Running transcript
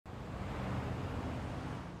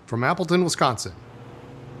From Appleton, Wisconsin,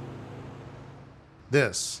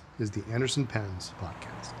 this is the Anderson Pens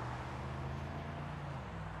Podcast.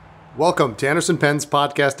 Welcome to Anderson Pens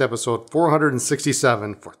Podcast episode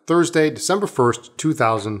 467 for Thursday, December 1st,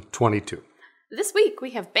 2022. This week we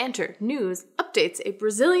have banter, news, updates, a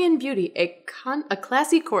Brazilian beauty, a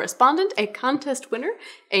classy correspondent, a contest winner,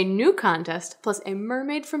 a new contest, plus a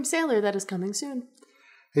mermaid from Sailor that is coming soon.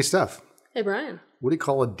 Hey, Steph. Hey, Brian. What do you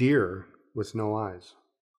call a deer with no eyes?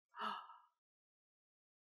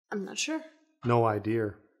 I'm not sure. No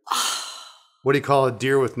idea. What do you call a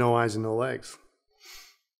deer with no eyes and no legs?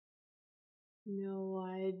 No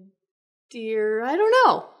idea. I don't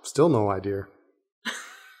know. Still no idea.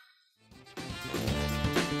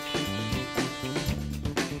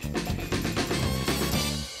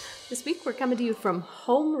 This week we're coming to you from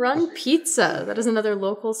Home Run Pizza. That is another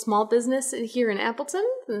local small business here in Appleton.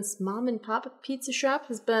 This mom and pop pizza shop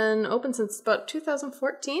has been open since about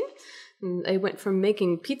 2014. And they went from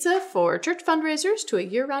making pizza for church fundraisers to a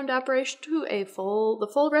year-round operation to the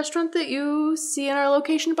full restaurant that you see in our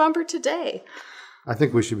location bumper today. I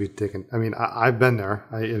think we should be taking. I mean, I've been there.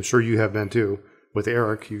 I am sure you have been too, with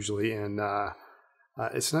Eric usually, and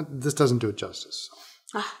it's not. This doesn't do it justice.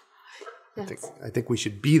 So. Yes. I think we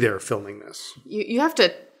should be there filming this. You have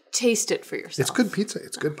to taste it for yourself. It's good pizza.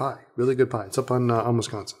 It's good pie. Really good pie. It's up on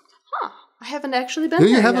Wisconsin. Huh. I haven't actually been No,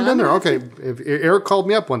 there. you haven't yet. been there. Okay. If Eric called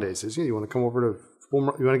me up one day. He says, you want to come over to Home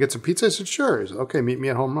Run? You want to get some pizza? I said, sure. He said, okay, meet me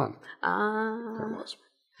at Home Run. There it was.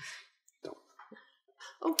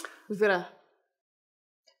 Oh, we've got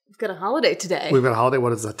a holiday today. We've got a holiday.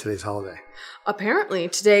 What is today's holiday? Apparently,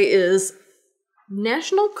 today is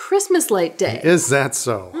National Christmas Light Day. Is that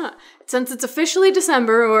so? Huh. Since it's officially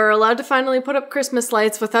December, we're allowed to finally put up Christmas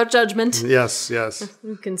lights without judgment. Yes.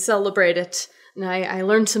 We can celebrate it. And I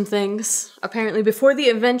learned some things. Apparently, before the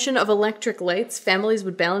invention of electric lights, families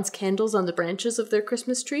would balance candles on the branches of their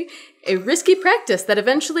Christmas tree. A risky practice that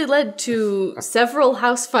eventually led to several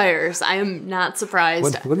house fires. I am not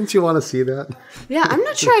surprised. Wouldn't you want to see that? Yeah, I'm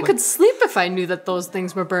not sure I could sleep if I knew that those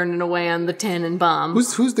things were burning away on the Tannenbaum.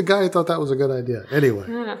 Who's the guy who thought that was a good idea? Anyway.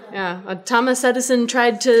 Yeah. Thomas Edison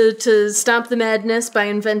tried to stop the madness by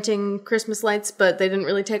inventing Christmas lights, but they didn't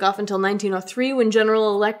really take off until 1903 when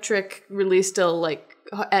General Electric released a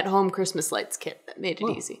at-home Christmas lights kit that made it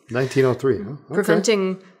easy. 1903, huh? Okay.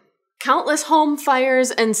 Preventing countless home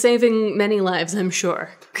fires and saving many lives, I'm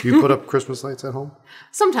sure. Do you put up Christmas lights at home?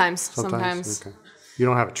 Sometimes. Okay. You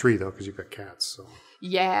don't have a tree, though, because you've got cats. So.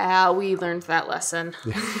 Yeah, we learned that lesson.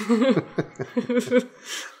 Yeah.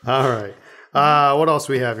 All right. What else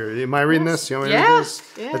do we have here? Am I reading this? You want me to read this?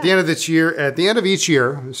 Yeah. At the end of each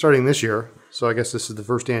year, starting this year, so I guess this is the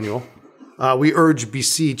first annual, we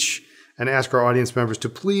beseech, and ask our audience members to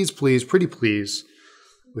please, pretty please,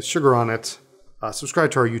 with sugar on it,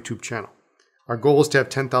 subscribe to our YouTube channel. Our goal is to have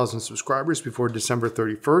 10,000 subscribers before December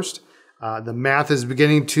 31st. The math is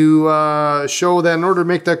beginning to show that in order to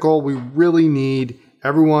make that goal, we really need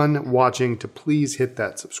everyone watching to please hit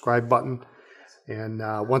that subscribe button. And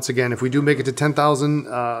once again, if we do make it to 10,000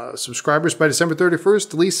 subscribers by December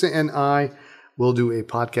 31st, Lisa and I will do a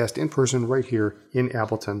podcast in person right here in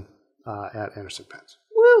Appleton at Anderson Pens.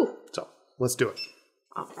 Woo! So let's do it.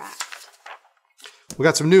 All right. We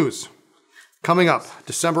got some news coming up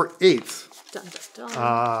December 8th. Dun, dun, dun.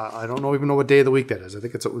 I don't even know what day of the week that is. I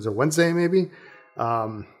think was a Wednesday maybe.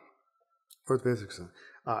 December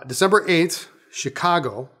 8th,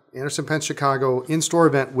 Chicago, Anderson Pens Chicago, in-store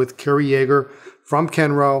event with Carrie Yeager from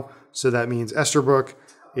Kenro. So that means Esterbrook.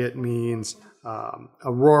 It means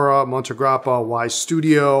Aurora, Montegrappa, Y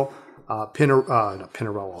Studio,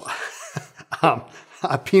 Pinarello.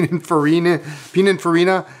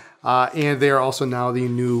 Pininfarina, and they are also now the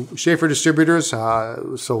new Schaefer distributors,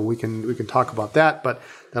 so we can talk about that, but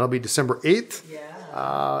that'll be December 8th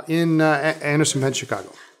in Anderson Pens,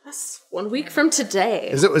 Chicago. That's 1 week from today.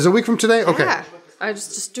 Is it a week from today? Okay. Yeah. I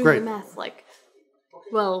was just doing the math,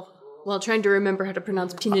 trying to remember how to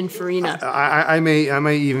pronounce Pininfarina. I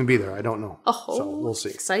may even be there. I don't know. Oh, so we'll see.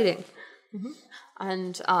 Exciting. Mm-hmm.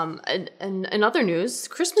 And in other news,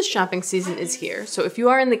 Christmas shopping season is here. So if you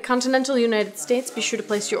are in the continental United States, be sure to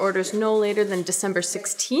place your orders no later than December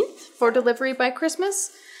 16th for delivery by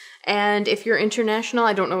Christmas. And if you're international,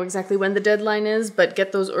 I don't know exactly when the deadline is, but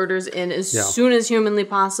get those orders in as soon as humanly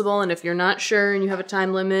possible. And if you're not sure and you have a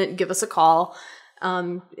time limit, give us a call.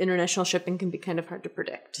 International shipping can be kind of hard to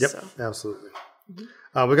predict. Yep, so. Absolutely.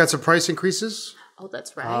 Mm-hmm. We got some price increases. Oh,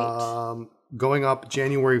 that's right. Going up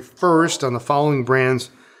January 1st on the following brands: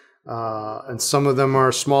 And some of them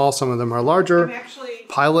are small, some of them are larger.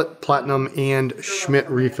 Pilot, Platinum, and Schmidt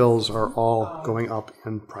refills are all going up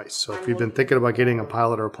in price. So if you've been thinking about getting a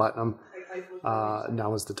Pilot or a Platinum,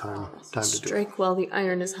 now is the time to do it. Strike while the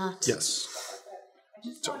iron is hot. Yes.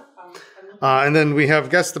 So, and then we have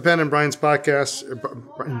Guess the Pen in Brian's podcast.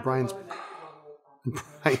 In Brian's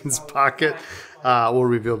pocket. We'll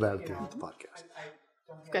reveal that at the end of the podcast.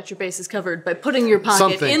 You've got your bases covered by putting your pocket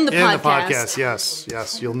Something in the podcast.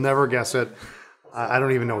 Yes. You'll never guess it. I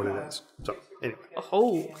don't even know what it is. So, anyway.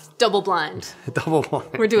 Oh, double blind. Double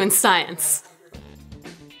blind. We're doing science.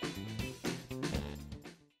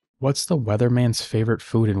 What's the weatherman's favorite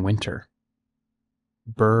food in winter?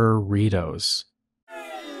 Burritos.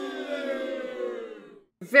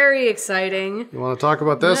 Very exciting. You want to talk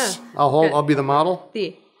about this? Yeah. I'll be the model.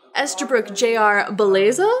 The Esterbrook JR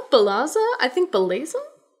Beleza? I think Beleza?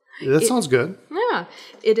 That sounds good. Yeah.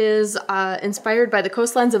 It is inspired by the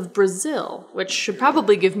coastlines of Brazil, which should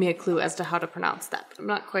probably give me a clue as to how to pronounce that, but I'm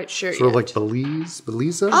not quite sure Sort yet. of like Belize?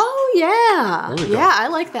 Oh, yeah. Yeah, I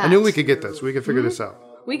like that. I knew we could get this. We could figure this out.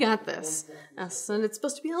 We got this. Yes, and it's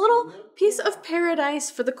supposed to be a little piece of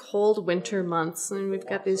paradise for the cold winter months. And we've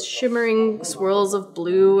got these shimmering swirls of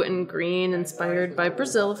blue and green inspired by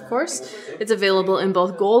Brazil, of course. It's available in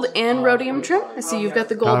both gold and rhodium trim. I see you've got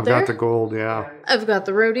the gold there. I've got the gold, yeah. I've got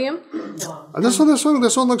the rhodium. This one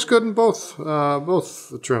looks good in both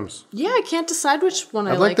the trims. Yeah, I can't decide which one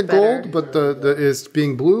I like the better. gold, but the is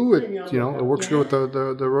being blue. It works good with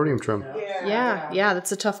the rhodium trim. Yeah,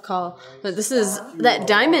 that's a tough call. But this is that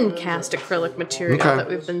diamond cast acrylic material that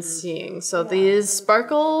we've been seeing. So these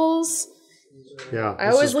sparkles. Yeah, I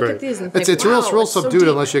always look at these and think, it's real so subdued deep.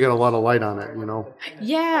 unless you get a lot of light on it,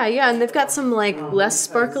 Yeah, and they've got some like less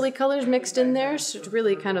sparkly colors mixed in there, so to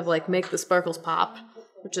really kind of like make the sparkles pop,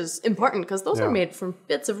 which is important because those are made from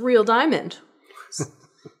bits of real diamond.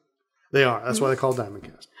 They are. That's why they call diamond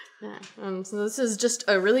cast. Yeah, so this is just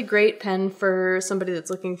a really great pen for somebody that's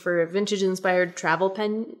looking for a vintage-inspired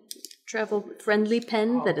travel-friendly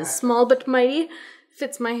pen that is small but mighty.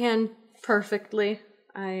 Fits my hand perfectly.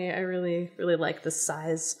 I really, really like this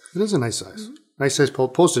size. It is a nice size. Nice size.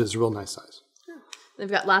 Posted is a real nice size.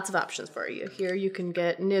 They've got lots of options for you. Here you can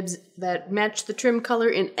get nibs that match the trim color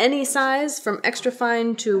in any size, from extra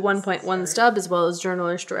fine to 1.1 stub, as well as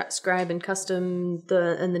journaler, scribe, and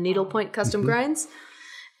the needlepoint custom grinds.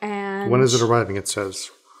 And when is it arriving? It says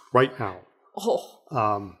right now.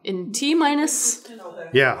 In T minus.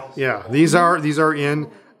 Yeah. These are in,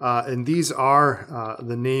 and these are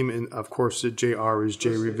the name. And of course, JR is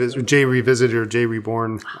J Revisited or J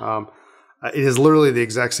Reborn. It is literally the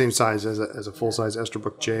exact same size as a full size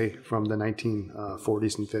Esterbrook J from the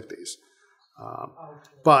 1940s and 50s.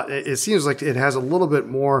 But it seems like it has a little bit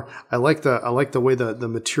more. I like the way the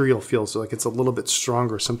material feels. So like it's a little bit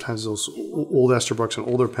stronger. Sometimes those old Esterbrook's and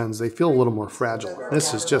older pens, they feel a little more fragile.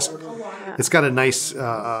 This is just, it's got a nice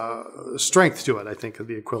strength to it. I think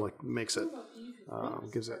the acrylic makes it,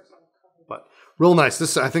 gives it. But real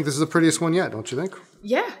nice. I think this is the prettiest one yet, don't you think?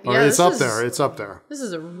 Yeah. It's up there. It's up there. This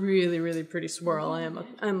is a really, really pretty swirl.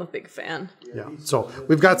 I'm a big fan. Yeah. So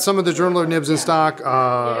we've got some of the journaler nibs in stock.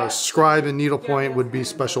 Scribe and needlepoint would be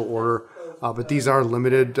special order, but these are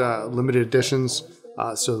limited editions,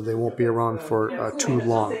 so they won't be around for too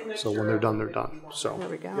long. So when they're done, they're done. So there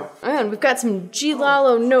we go. And we've got some G.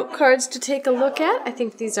 Lalo note cards to take a look at. I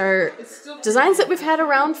think these are designs that we've had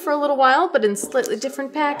around for a little while, but in slightly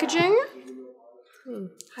different packaging.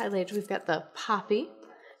 Highlight, we've got the poppy,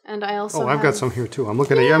 and I also I've got some here too. I'm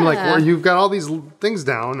looking at you. I'm like, well, you've got all these things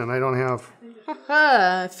down, and I don't have.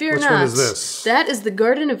 Fear Which not. one is this? That is the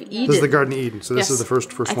Garden of Eden. This is the Garden of Eden. So this is the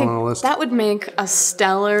first one on the list. That would make a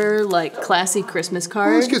stellar, like, classy Christmas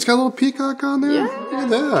card. It's got a little peacock on there. Yeah. Look at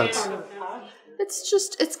that.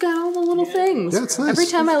 It's got all the little things. Yeah, it's nice. Every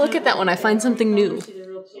time I look at that one, I find something new.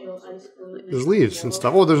 There's leaves and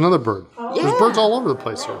stuff. Oh, there's another bird. Yeah. There's birds all over the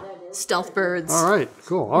place here. Stealth birds. All right,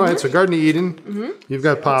 cool. All right, so Garden of Eden. You've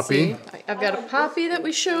got poppy. I've got a poppy that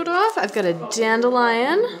we showed off. I've got a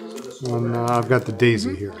dandelion. And I've got the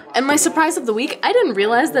daisy here. And my surprise of the week, I didn't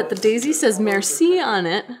realize that the daisy says merci on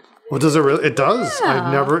it. Well, does it really? It does. Yeah.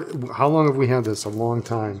 I've never. How long have we had this? A long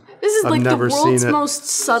time. This is I've like the never world's seen it. most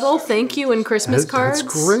subtle thank you in Christmas cards.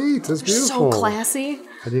 That's great. That's beautiful. So classy.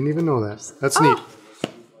 I didn't even know that. That's neat.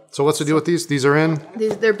 So what's the deal with these? These are in?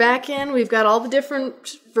 They're back in. We've got all the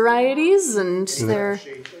different varieties, and they're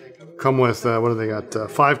come with, what do they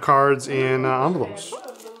got? 5 cards and envelopes.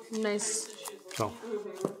 nice. So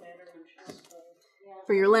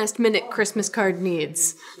for your last-minute Christmas card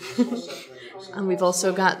needs. And we've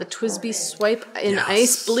also got the TWSBI Swipe in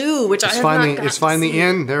Ice Blue, which I have not gotten It's finally to see.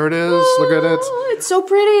 in. There it is. Look at it. Oh, it's so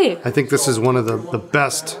pretty. I think this is one of the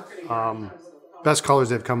best colors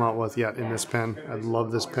they've come out with yet in this pen. I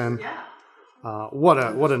love this pen. What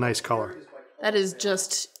a nice color. That is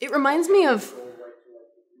just... It reminds me of...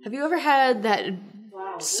 Have you ever had that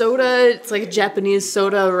soda? It's like a Japanese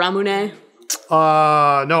soda, ramune.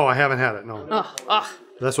 No, I haven't had it. No. Oh.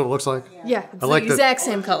 That's what it looks like? Yeah, it's I like the exact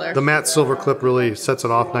same color. The matte silver clip really sets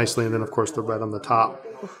it off nicely, and then, of course, the red on the top.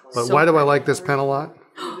 But So why do I like this pen a lot?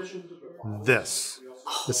 This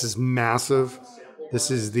is massive.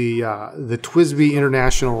 This is the TWSBI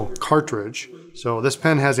International cartridge. So this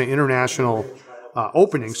pen has an international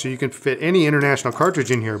opening, so you can fit any international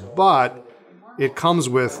cartridge in here, but it comes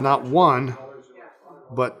with not one,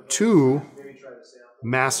 but two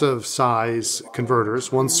massive size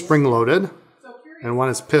converters. One's spring-loaded, and one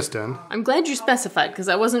is piston. I'm glad you specified, because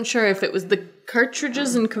I wasn't sure if it was the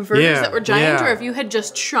cartridges and converters that were giant, or if you had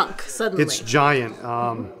just shrunk suddenly. It's giant.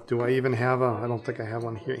 Do I even have I don't think I have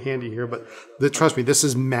one here, handy here, but trust me, this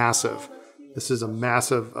is massive. This is a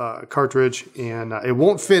massive cartridge, and it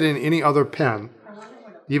won't fit in any other pen.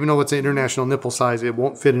 Even though it's an international nipple size, it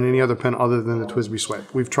won't fit in any other pen other than the TWSBI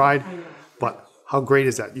Swipe. We've tried, but how great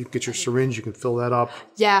is that? You can get your syringe, you can fill that up.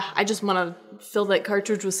 Yeah, I just want to fill that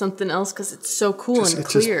cartridge with something else because it's so cool and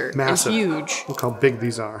clear and huge. Look how big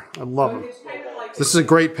these are. I love them. This is a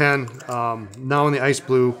great pen. Now in the ice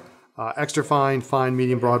blue, extra fine,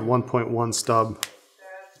 medium, broad, 1.1 stub.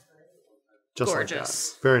 Just Gorgeous.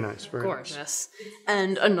 like that. Very nice. Very Gorgeous. nice.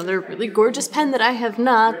 And another really gorgeous pen that I have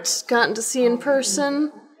not gotten to see in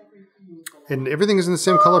person. And everything is in the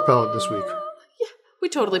same color palette this week. We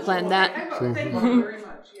totally planned that.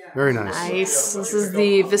 Very nice. Nice. This is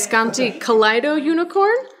the Visconti Kaleido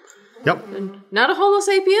unicorn. Yep. Not a Homo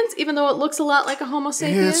sapiens, even though it looks a lot like a Homo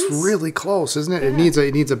sapiens. It's really close, isn't it? Yeah.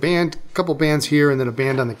 It needs a band, a couple bands here, and then a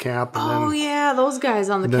band on the cap. And yeah, those guys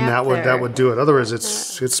on the cap. Then that would do it. Otherwise, it's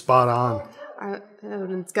spot on.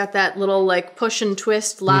 And it's got that little like push and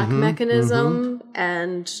twist lock mechanism,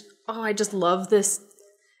 and I just love this.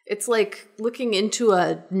 It's like looking into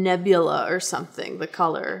a nebula or something. The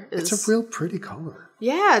color is. It's a real pretty color.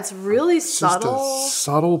 Yeah, it's really subtle. Just a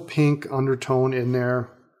subtle pink undertone in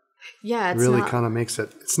there. Yeah, it's really kind of makes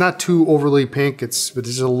it. It's not too overly pink. But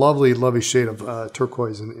it's a lovely, lovely shade of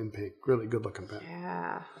turquoise and pink. Really good looking pen.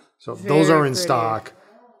 Yeah. So those are in stock.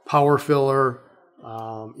 Power filler,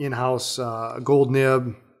 in-house gold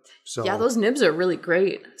nib. So yeah, those nibs are really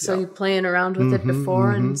great. So you playing around with it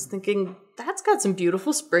before and thinking that's got some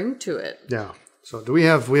beautiful spring to it. Yeah. So do we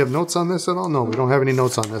have notes on this at all? No, we don't have any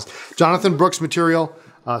notes on this. Jonathan Brooks material.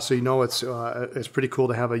 So you know it's pretty cool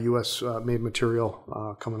to have a U.S. made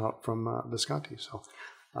material coming out from Visconti. So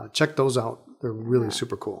check those out. They're really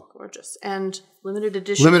super cool. Gorgeous. And limited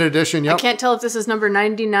edition. Limited edition, yep. I can't tell if this is number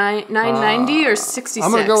 990 or 66.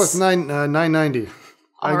 I'm going to go with 990.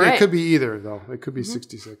 All right. It could be either, though. It could be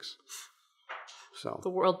 66. So the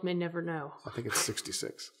world may never know. I think it's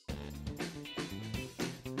 66.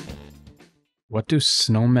 What do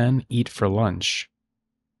snowmen eat for lunch?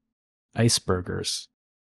 Iceburgers.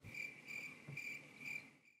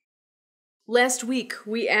 Last week,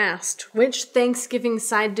 we asked, which Thanksgiving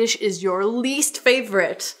side dish is your least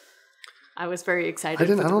favorite? I was very excited.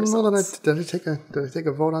 I don't know that did I take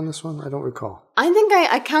a vote on this one? I don't recall. I think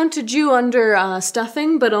I counted you under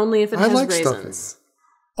stuffing, but only if it has like raisins. Stuffing.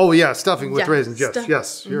 Oh yeah, stuffing with Yeah, raisins. Yes,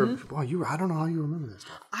 yes. Mm-hmm. I don't know how you remember this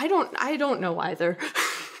stuff. I don't know either.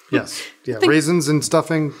 Yes, yeah. Raisins and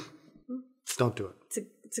stuffing. Don't do it.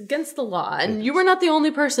 It's against the law, and you were not the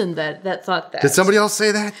only person that thought that. Did somebody else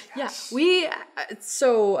say that? Yeah,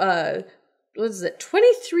 what is it?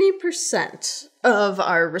 23% of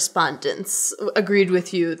our respondents agreed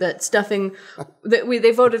with you that stuffing.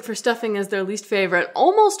 They voted for stuffing as their least favorite.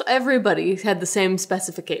 Almost everybody had the same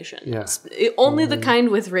specification. Yeah. Only the kind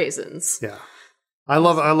with raisins. Yeah, I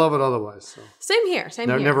love it otherwise. So. Same here. Same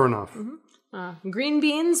here. Never enough. Green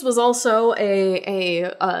beans was also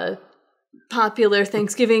a popular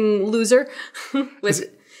Thanksgiving loser.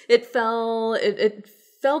 It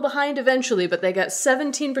fell behind eventually, but they got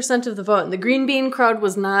 17% of the vote, and the green bean crowd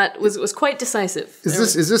was quite decisive.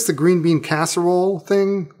 Is this the green bean casserole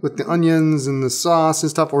thing with the onions and the sauce and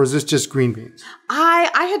stuff, or is this just green beans?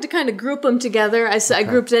 I had to kind of group them together. I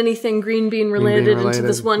grouped anything green bean related into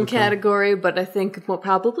this one category, but I think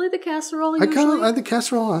probably the casserole. Usually. The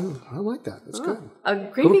casserole. I like that. That's good. A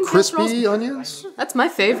green bean crispy casserole. onions. That's my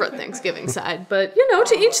favorite Thanksgiving side, but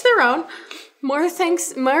to each their own. More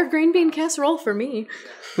green bean casserole for me.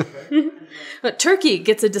 Turkey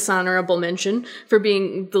gets a dishonorable mention for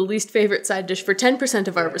being the least favorite side dish for 10%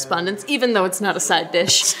 of our respondents, even though it's not a side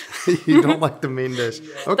dish. You don't like the main dish.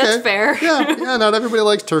 Okay. That's fair. Yeah, not everybody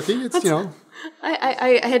likes turkey. It's,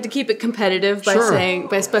 I had to keep it competitive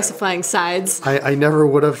by specifying sides. I never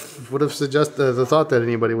would have suggested the thought that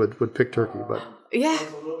anybody would pick turkey, but Yeah.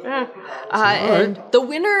 And the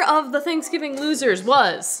winner of the Thanksgiving losers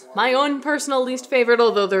was my own personal least favorite,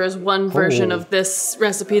 although there is one version of this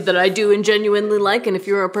recipe that I do and genuinely like, and if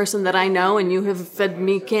you're a person that I know and you have fed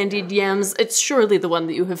me candied yams, it's surely the one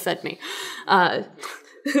that you have fed me.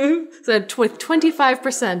 So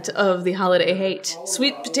 25% of the holiday hate.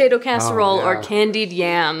 Sweet potato casserole or candied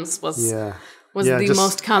yams was the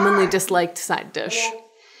most commonly disliked side dish.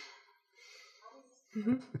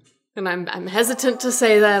 And I'm hesitant to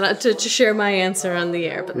say that to share my answer on the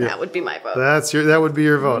air, but that would be my vote. That would be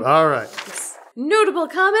your vote. All right. Notable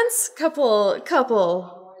comments.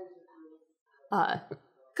 Couple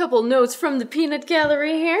notes from the peanut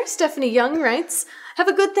gallery here. Stephanie Young writes, "Have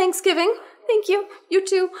a good Thanksgiving. Thank you. You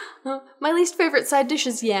too. My least favorite side dish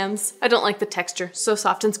is yams. I don't like the texture. So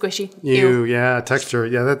soft and squishy. Ew. Yeah, texture.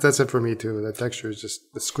 Yeah, that's it for me too. That texture is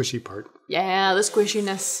just the squishy part. Yeah, the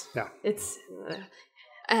squishiness. Yeah. It's...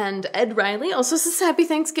 And Ed Riley also says Happy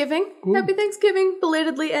Thanksgiving. Ooh. Happy Thanksgiving,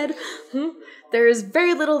 belatedly, Ed. There is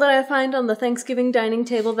very little that I find on the Thanksgiving dining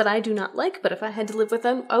table that I do not like, but if I had to live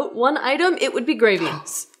without one item, it would be gravy.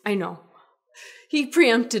 I know. He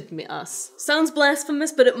preempted us. Sounds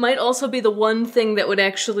blasphemous, but it might also be the one thing that would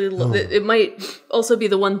actually... It might also be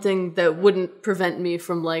the one thing that wouldn't prevent me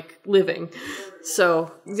from, living.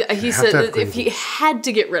 So, he said that if he had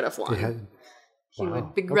to get rid of one... He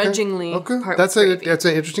would begrudgingly part That's with gravy. That's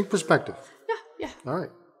an interesting perspective. Yeah. All right.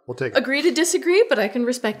 We'll take it. Agree to disagree, but I can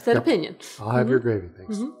respect that opinion. I'll have your gravy,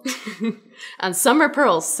 thanks. And Summer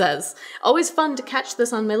Pearls says, always fun to catch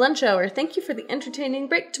this on my lunch hour. Thank you for the entertaining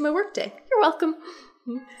break to my workday. You're welcome.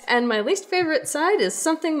 And my least favorite side is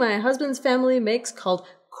something my husband's family makes called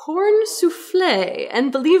corn souffle.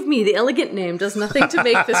 And believe me, the elegant name does nothing to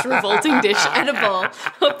make this revolting dish edible.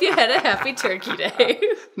 Hope you had a happy turkey day.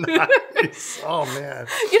 Nice. Oh, man.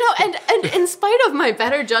 And in spite of my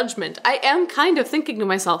better judgment, I am kind of thinking to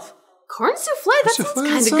myself, corn souffle? That sounds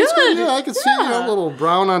kind of good. Yeah, I can see a little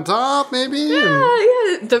brown on top, maybe. Yeah.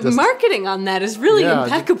 The marketing on that is really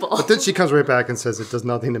impeccable. But then she comes right back and says it does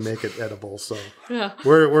nothing to make it edible. So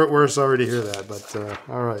we're sorry to hear that. But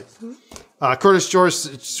all right. Curtis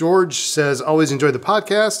George says, always enjoy the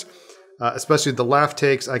podcast, especially the laugh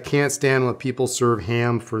takes. I can't stand when people serve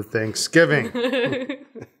ham for Thanksgiving.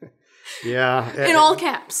 Yeah. In all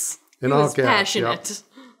caps. In all caps. Passionate.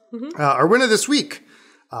 Yep. Our winner this week,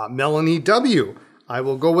 Melanie W. I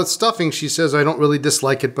will go with stuffing. She says, I don't really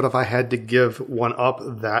dislike it, but if I had to give one up,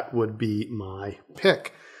 that would be my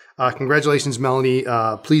pick. Congratulations, Melanie.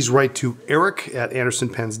 Please write to Eric at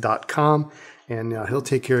andersonpens.com, and he'll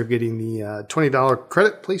take care of getting the $20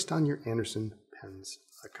 credit placed on your Anderson Pens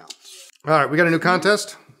account. All right, we got a new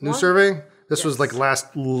contest, new survey. This was like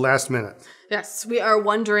last minute. Yes, we are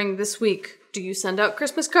wondering this week, do you send out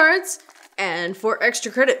Christmas cards? And for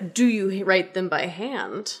extra credit, do you write them by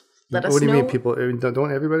hand? Let us know. What do you mean, people?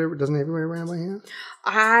 Doesn't everybody write them by hand?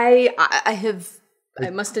 I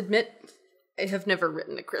must admit, I have never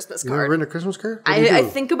written a Christmas card. You never written a Christmas card? I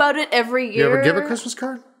think about it every year. You ever give a Christmas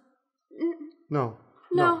card? No.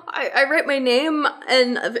 No, I write my name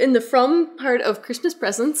in the from part of Christmas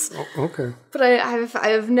presents. Oh, okay. But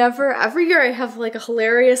I've never, every year I have like a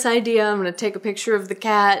hilarious idea. I'm going to take a picture of the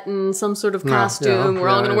cat in some sort of costume. We're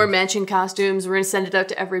all going to wear matching costumes. We're going to send it out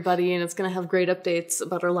to everybody, and it's going to have great updates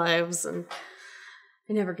about our lives. And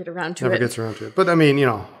I never get around to it. Never gets around to it. But I mean,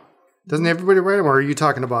 doesn't everybody write them? Or are you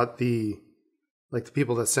talking about the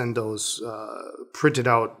people that send those printed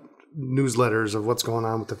out newsletters of what's going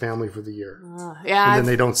on with the family for the year? And then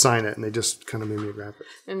they don't sign it, and they just kind of mimeograph it.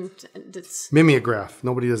 And it's... Mimeograph.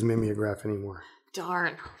 Nobody does mimeograph anymore.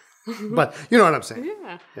 Darn. But you know what I'm saying.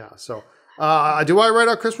 Yeah. Yeah, so... do I write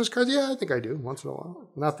out Christmas cards? Yeah, I think I do, once in a while.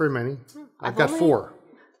 Not very many. I've got 4.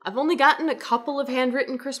 I've only gotten a couple of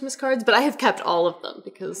handwritten Christmas cards, but I have kept all of them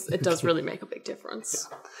because it does really make a big difference.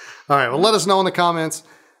 Yeah. All right, well, let us know in the comments.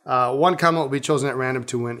 One comment will be chosen at random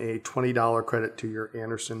to win a $20 credit to your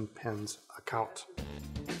Anderson Pens account.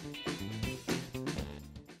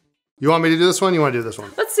 You want me to do this one? You want to do this one?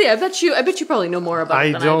 Let's see. I bet you probably know more about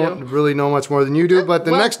it than I do. I don't really know much more than you do, but the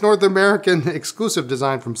next North American exclusive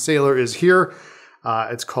design from Sailor is here.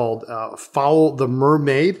 It's called Foul the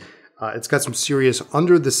Mermaid. It's got some serious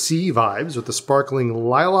under the sea vibes with the sparkling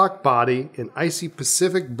lilac body, an icy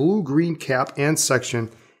Pacific blue-green cap and section,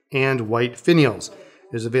 and white finials.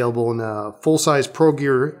 It is available in a full-size Pro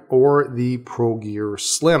Gear or the Pro Gear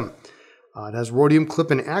Slim. It has rhodium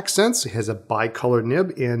clip-in accents. It has a bi-colored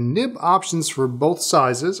nib, and nib options for both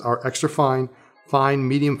sizes are extra fine, fine,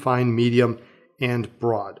 medium, and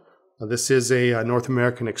broad. Now, this is a North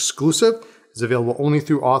American exclusive. It's available only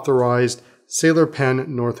through authorized Sailor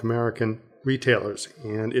Pen North American retailers,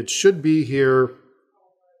 and it should be here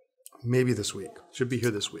maybe this week. Should be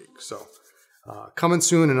here this week. So coming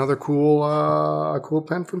soon, another cool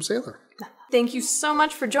pen from Sailor. Thank you so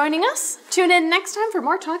much for joining us. Tune in next time for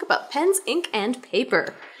more talk about pens, ink, and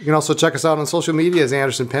paper. You can also check us out on social media as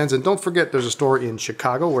Anderson Pens, and don't forget there's a store in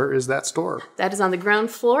Chicago. Where is that store? That is on the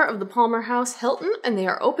ground floor of the Palmer House Hilton, and they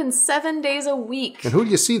are open 7 days a week. And who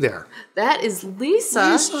do you see there? That is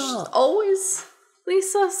Lisa. Always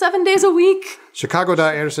Lisa, 7 days a week.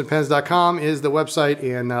 Chicago.andersonpens.com is the website,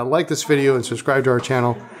 and like this video and subscribe to our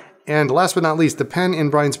channel. And last but not least, the pen in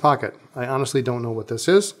Brian's pocket. I honestly don't know what this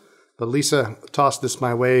is, but Lisa tossed this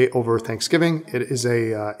my way over Thanksgiving. It is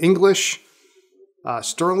a English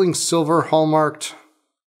sterling silver hallmarked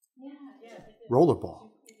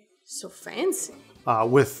rollerball. So fancy.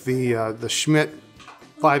 With the Schmidt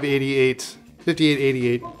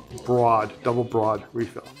 5888 broad, double broad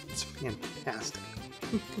refill. It's fantastic.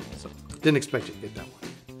 So, didn't expect you to get that one.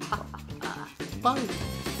 Bye.